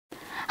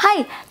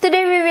Hi,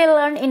 today we will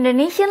learn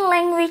Indonesian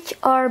language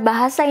or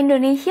bahasa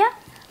Indonesia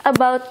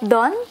about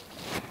don't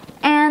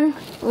and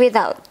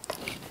without.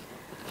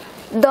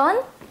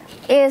 Don't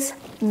is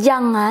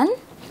jangan,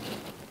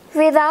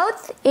 without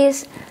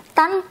is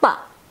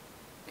tanpa.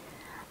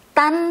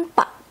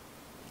 Tanpa.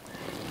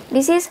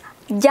 This is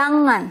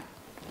jangan.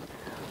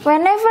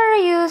 Whenever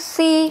you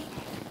see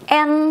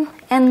N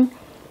and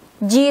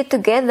G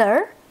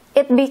together,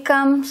 it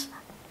becomes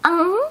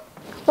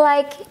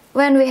like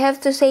when we have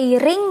to say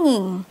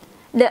ringing.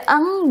 The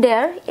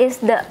there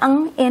is the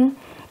in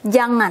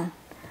jangan.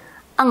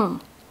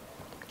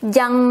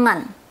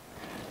 Jangan.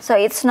 So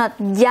it's not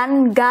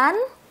jangan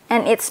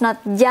and it's not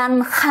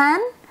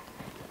jangan.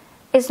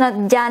 It's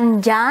not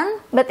janjan,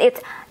 but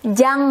it's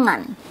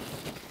jangan.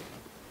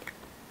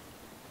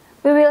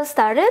 We will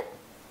start it.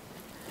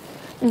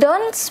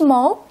 Don't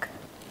smoke.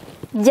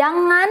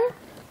 Jangan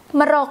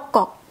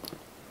merokok.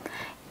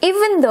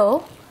 Even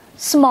though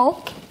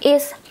smoke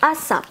is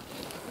asap.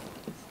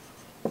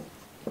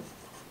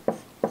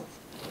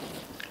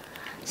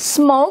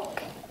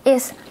 Smoke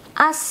is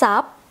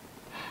asap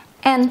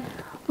and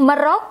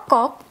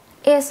merokok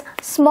is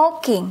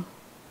smoking.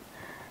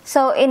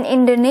 So in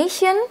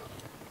Indonesian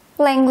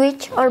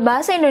language or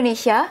bahasa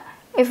Indonesia,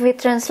 if we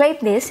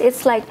translate this,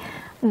 it's like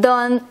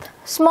don't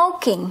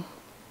smoking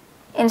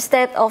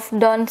instead of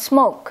don't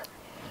smoke.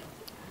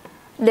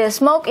 The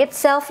smoke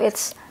itself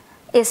is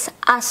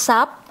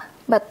asap,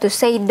 but to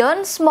say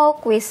don't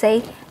smoke, we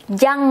say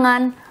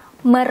jangan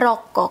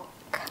merokok.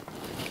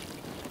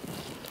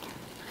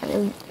 I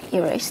will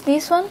erase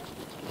this one.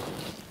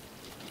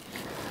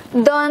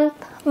 Don't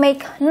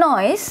make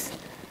noise.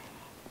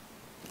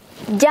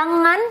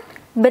 Jangan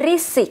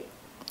berisik.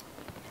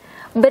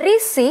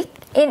 Berisik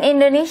in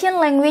Indonesian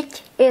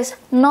language is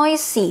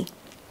noisy.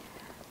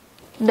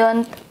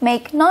 Don't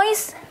make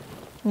noise.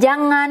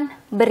 Jangan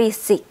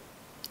berisik.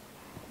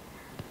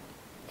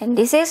 And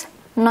this is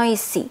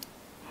noisy.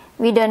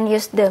 We don't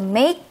use the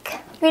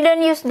make, we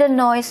don't use the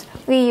noise,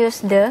 we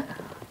use the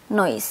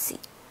noisy.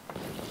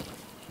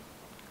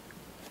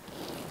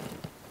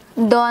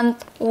 Don't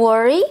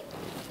worry.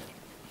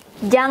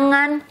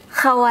 Jangan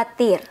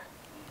khawatir.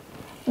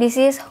 This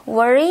is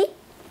worry,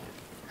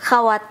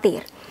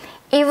 khawatir.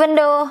 Even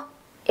though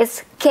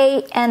it's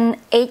K and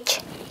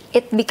H,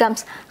 it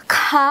becomes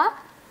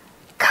khawatir,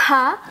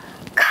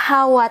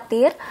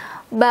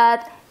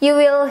 but you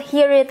will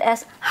hear it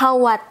as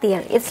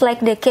khawatir. It's like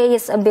the K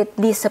is a bit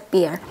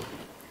disappear.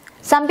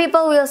 Some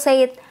people will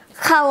say it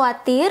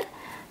khawatir,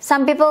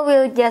 some people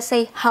will just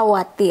say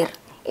khawatir.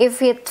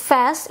 If it's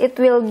fast, it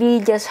will be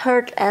just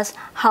heard as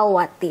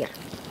khawatir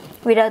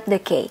without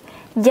the K.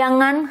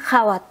 Jangan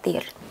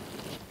khawatir.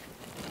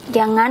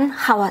 Jangan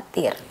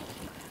khawatir.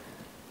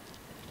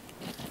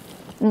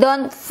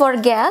 Don't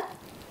forget.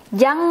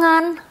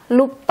 Jangan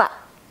lupa.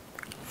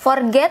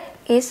 Forget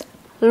is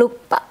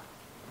lupa.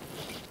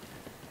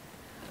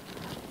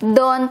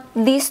 Don't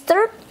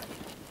disturb.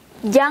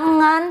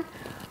 Jangan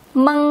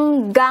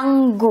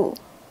mengganggu.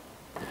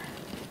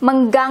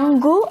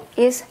 Mengganggu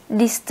is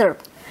disturb.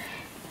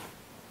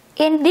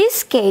 In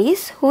this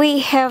case,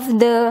 we have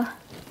the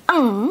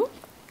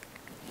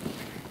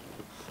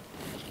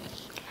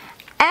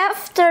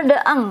After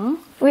the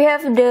we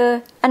have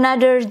the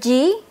another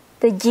G,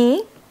 the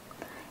G.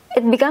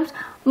 It becomes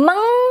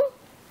meng,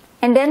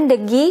 and then the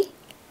G,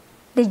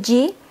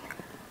 G.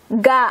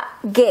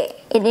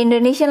 In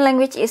Indonesian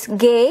language is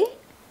G.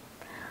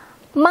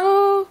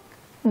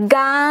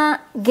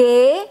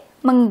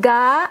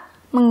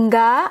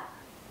 Mengga.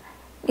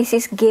 This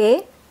is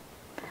G.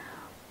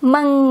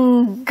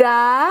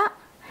 Mengga,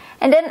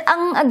 and then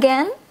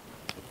again.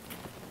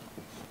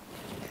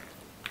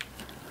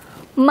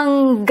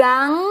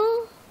 Menggang,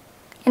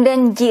 and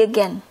then G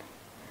again.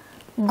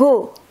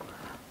 Gu.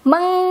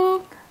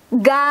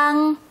 Mengganggu.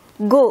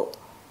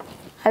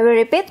 I will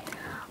repeat.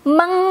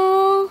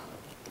 Menggang,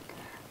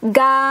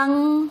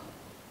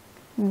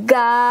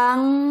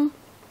 gang,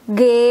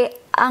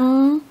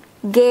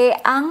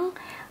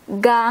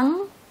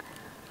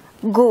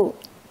 gu.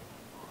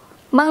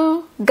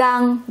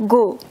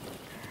 Mengganggu.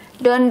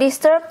 Don't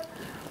disturb.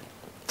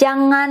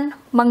 Jangan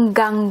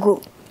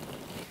mengganggu.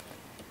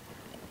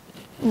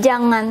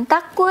 Jangan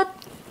takut.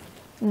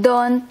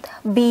 Don't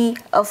be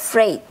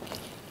afraid.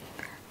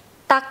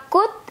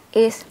 Takut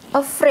is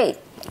afraid.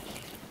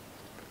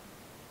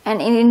 And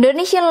in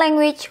Indonesian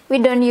language, we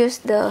don't use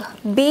the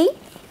be.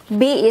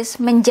 Be is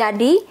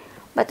menjadi,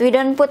 but we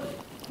don't put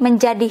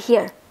menjadi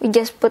here. We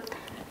just put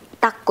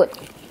takut,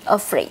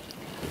 afraid.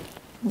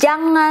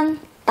 Jangan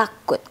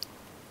takut.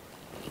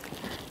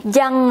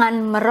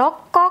 Jangan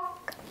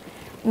merokok.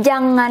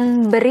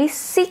 Jangan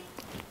berisik.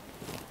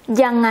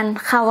 Jangan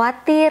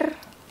khawatir.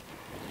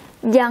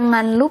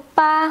 Jangan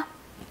lupa.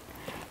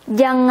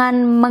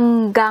 Jangan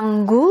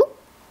mengganggu.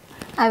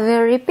 I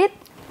will repeat.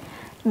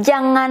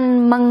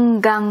 Jangan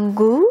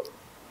mengganggu.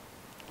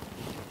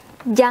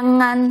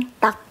 Jangan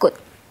takut.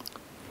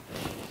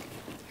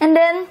 And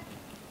then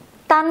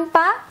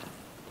tanpa,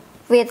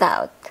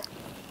 without.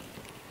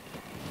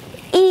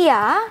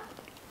 Ia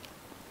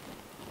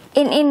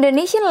in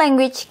Indonesian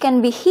language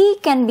can be he,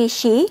 can be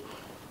she.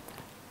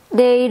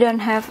 They don't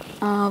have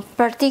a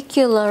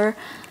particular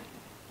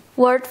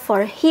word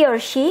for he or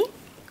she.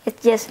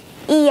 It's just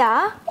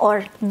ia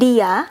or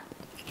dia.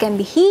 It can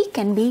be he,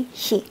 can be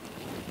she.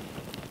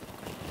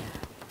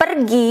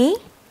 Pergi,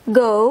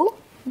 go,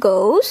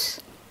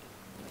 goes.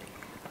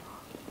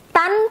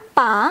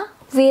 Tanpa,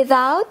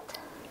 without.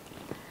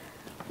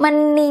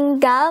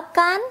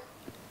 Meninggalkan,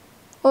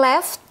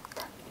 left.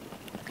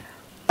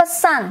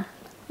 Pesan,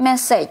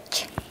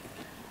 message.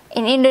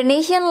 In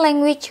Indonesian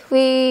language,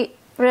 we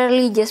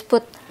rarely just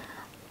put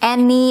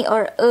any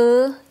or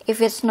a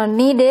if it's not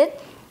needed.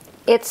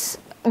 It's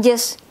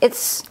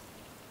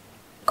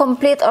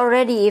complete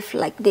already if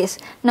like this.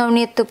 No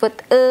need to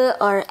put a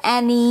or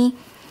any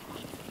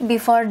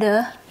before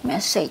the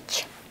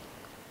message.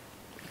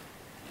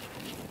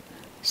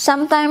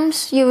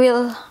 Sometimes you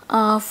will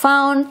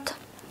found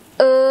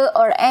a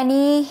or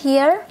any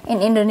here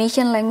in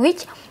Indonesian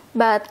language,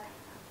 but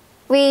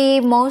we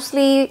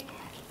mostly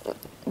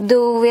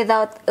do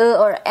without a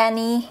or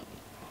any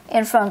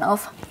in front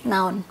of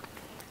noun.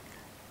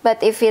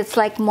 But if it's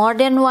like more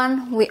than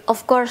one,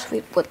 of course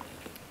we put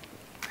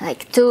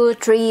like 2,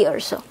 3 or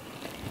so.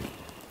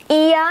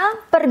 Ia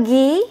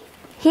pergi,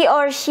 he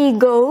or she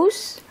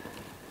goes.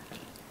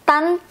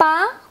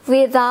 Tanpa,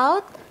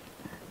 without.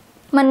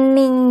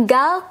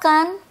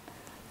 Meninggalkan,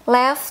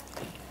 left.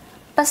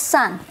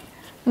 Pesan,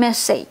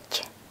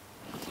 message.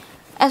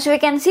 As we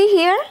can see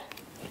here,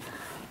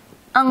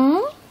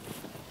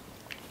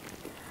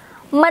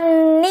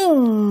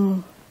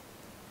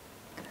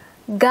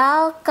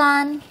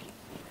 meninggalkan,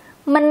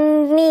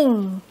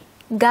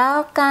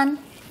 meninggalkan,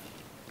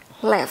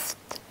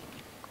 left.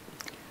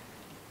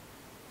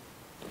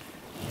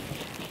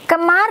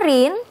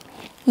 Kemarin,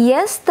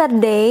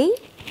 yesterday,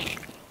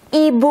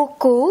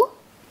 ibuku.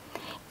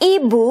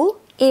 Ibu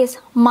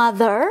is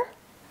mother.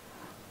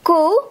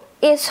 Ku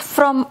is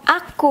from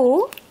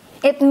aku.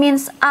 It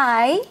means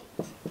I.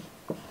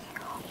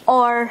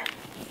 Or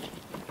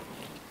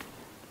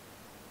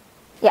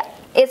yeah,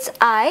 it's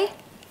I.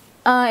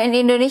 In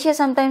Indonesia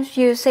sometimes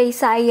you say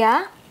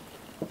saya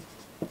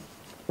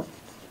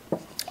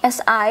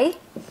as I,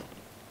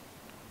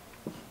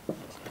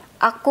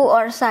 aku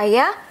or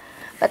saya,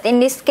 but in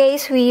this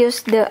case we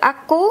use the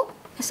aku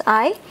as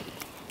I.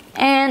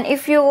 And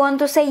if you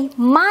want to say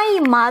my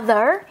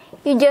mother,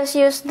 you just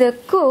use the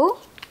ku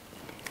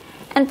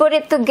and put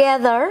it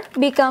together,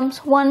 becomes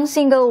one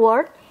single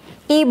word,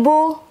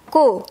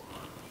 ibuku,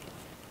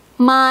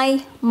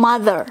 my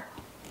mother.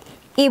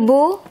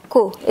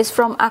 Ibuku is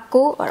from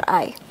aku or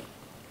I.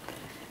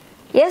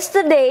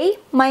 Yesterday,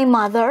 my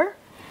mother.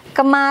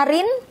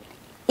 Kemarin,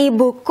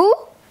 ibuku.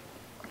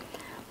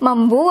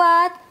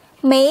 Membuat,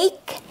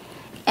 make,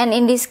 and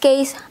in this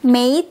case,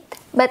 made.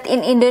 But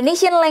in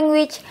Indonesian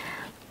language,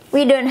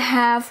 we don't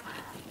have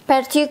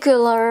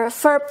particular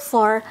verb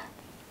for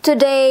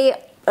today,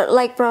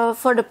 like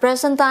for the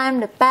present time,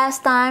 the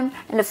past time,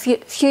 and the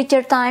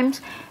future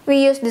times.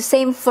 We use the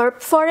same verb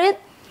for it.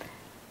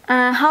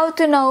 How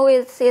to know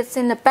it's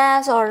in the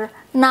past or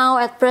now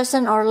at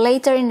present or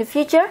later in the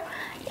future?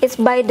 It's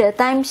by the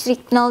time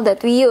signal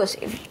that we use.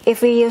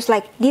 If we use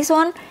like this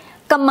one,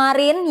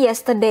 kemarin,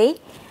 yesterday.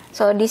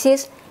 So this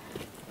is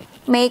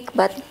make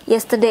but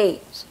yesterday.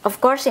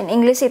 Of course in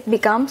English it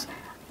becomes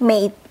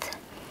made.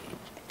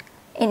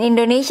 In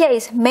Indonesia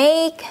is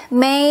make,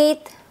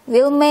 made,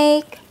 will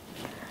make.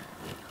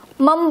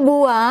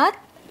 Membuat,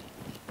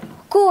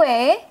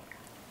 kue,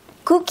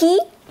 cookie.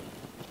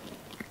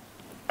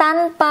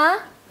 Tanpa,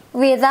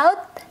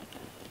 without.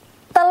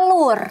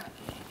 Telur,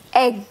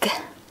 egg.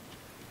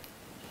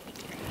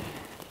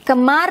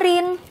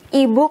 Kemarin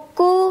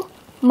ibuku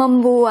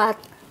membuat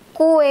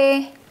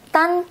kue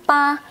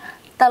tanpa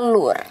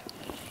telur.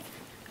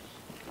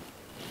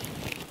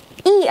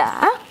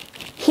 Ia,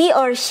 he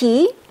or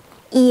she,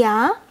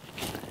 ia,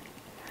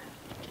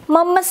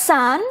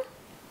 memesan,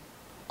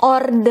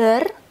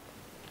 order,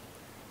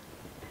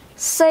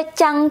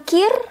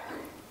 secangkir,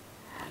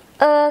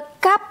 a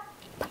cup.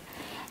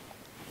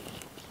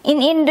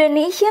 In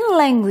Indonesian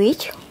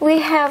language,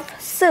 we have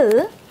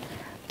se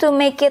to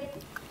make it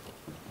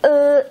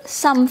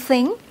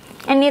something,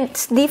 and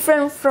it's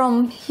different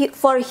from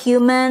for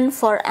human,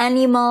 for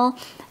animal,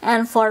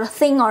 and for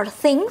thing or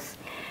things.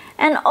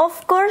 And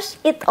of course,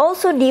 it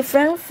also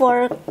different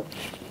for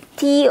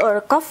tea or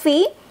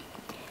coffee.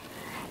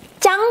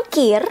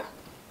 Cangkir,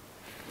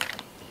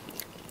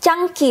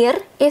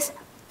 cangkir is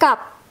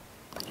cup.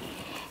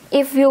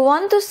 If you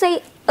want to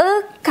say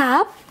a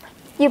cup,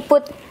 you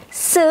put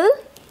se,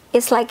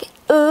 it's like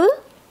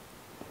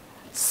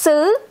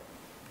se,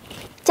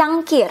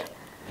 cangkir,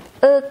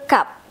 a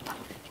cup.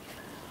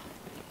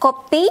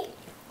 Kopi,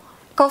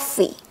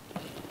 coffee.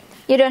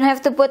 You don't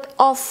have to put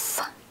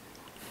of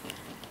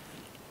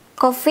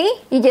coffee,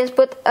 you just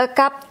put a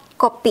cup,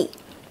 kopi.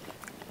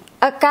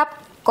 A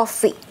cup,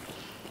 coffee.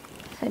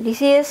 So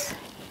this is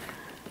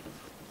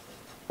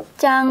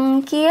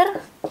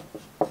cangkir.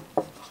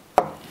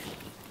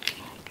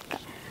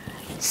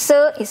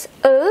 Se is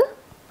a,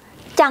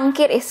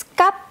 cangkir is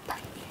cup.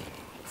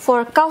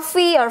 For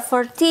coffee or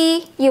for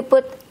tea, you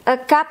put a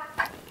cup,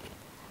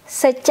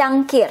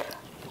 secangkir,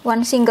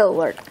 one single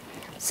word.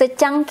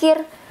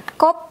 Secangkir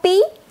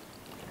kopi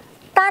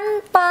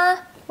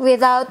tanpa,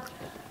 without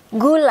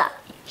gula,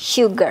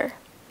 sugar.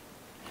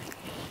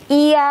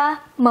 Ia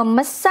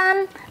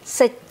memesan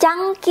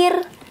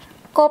secangkir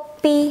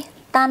kopi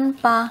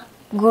tanpa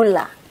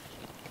gula.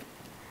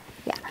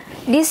 Yeah.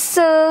 This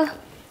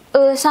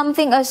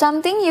something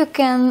you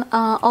can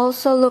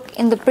also look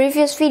in the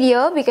previous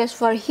video, because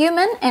for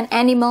human and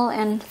animal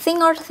and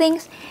thing or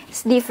things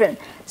it's different.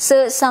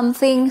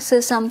 Something, and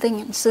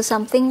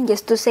something,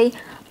 just to say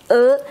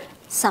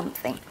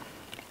something.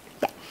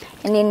 Yeah.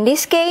 And in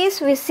this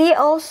case we see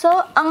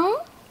also ang.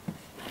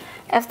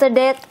 After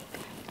that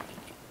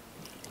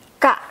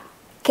ka,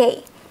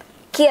 k,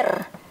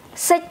 kir,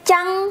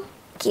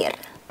 secangkir.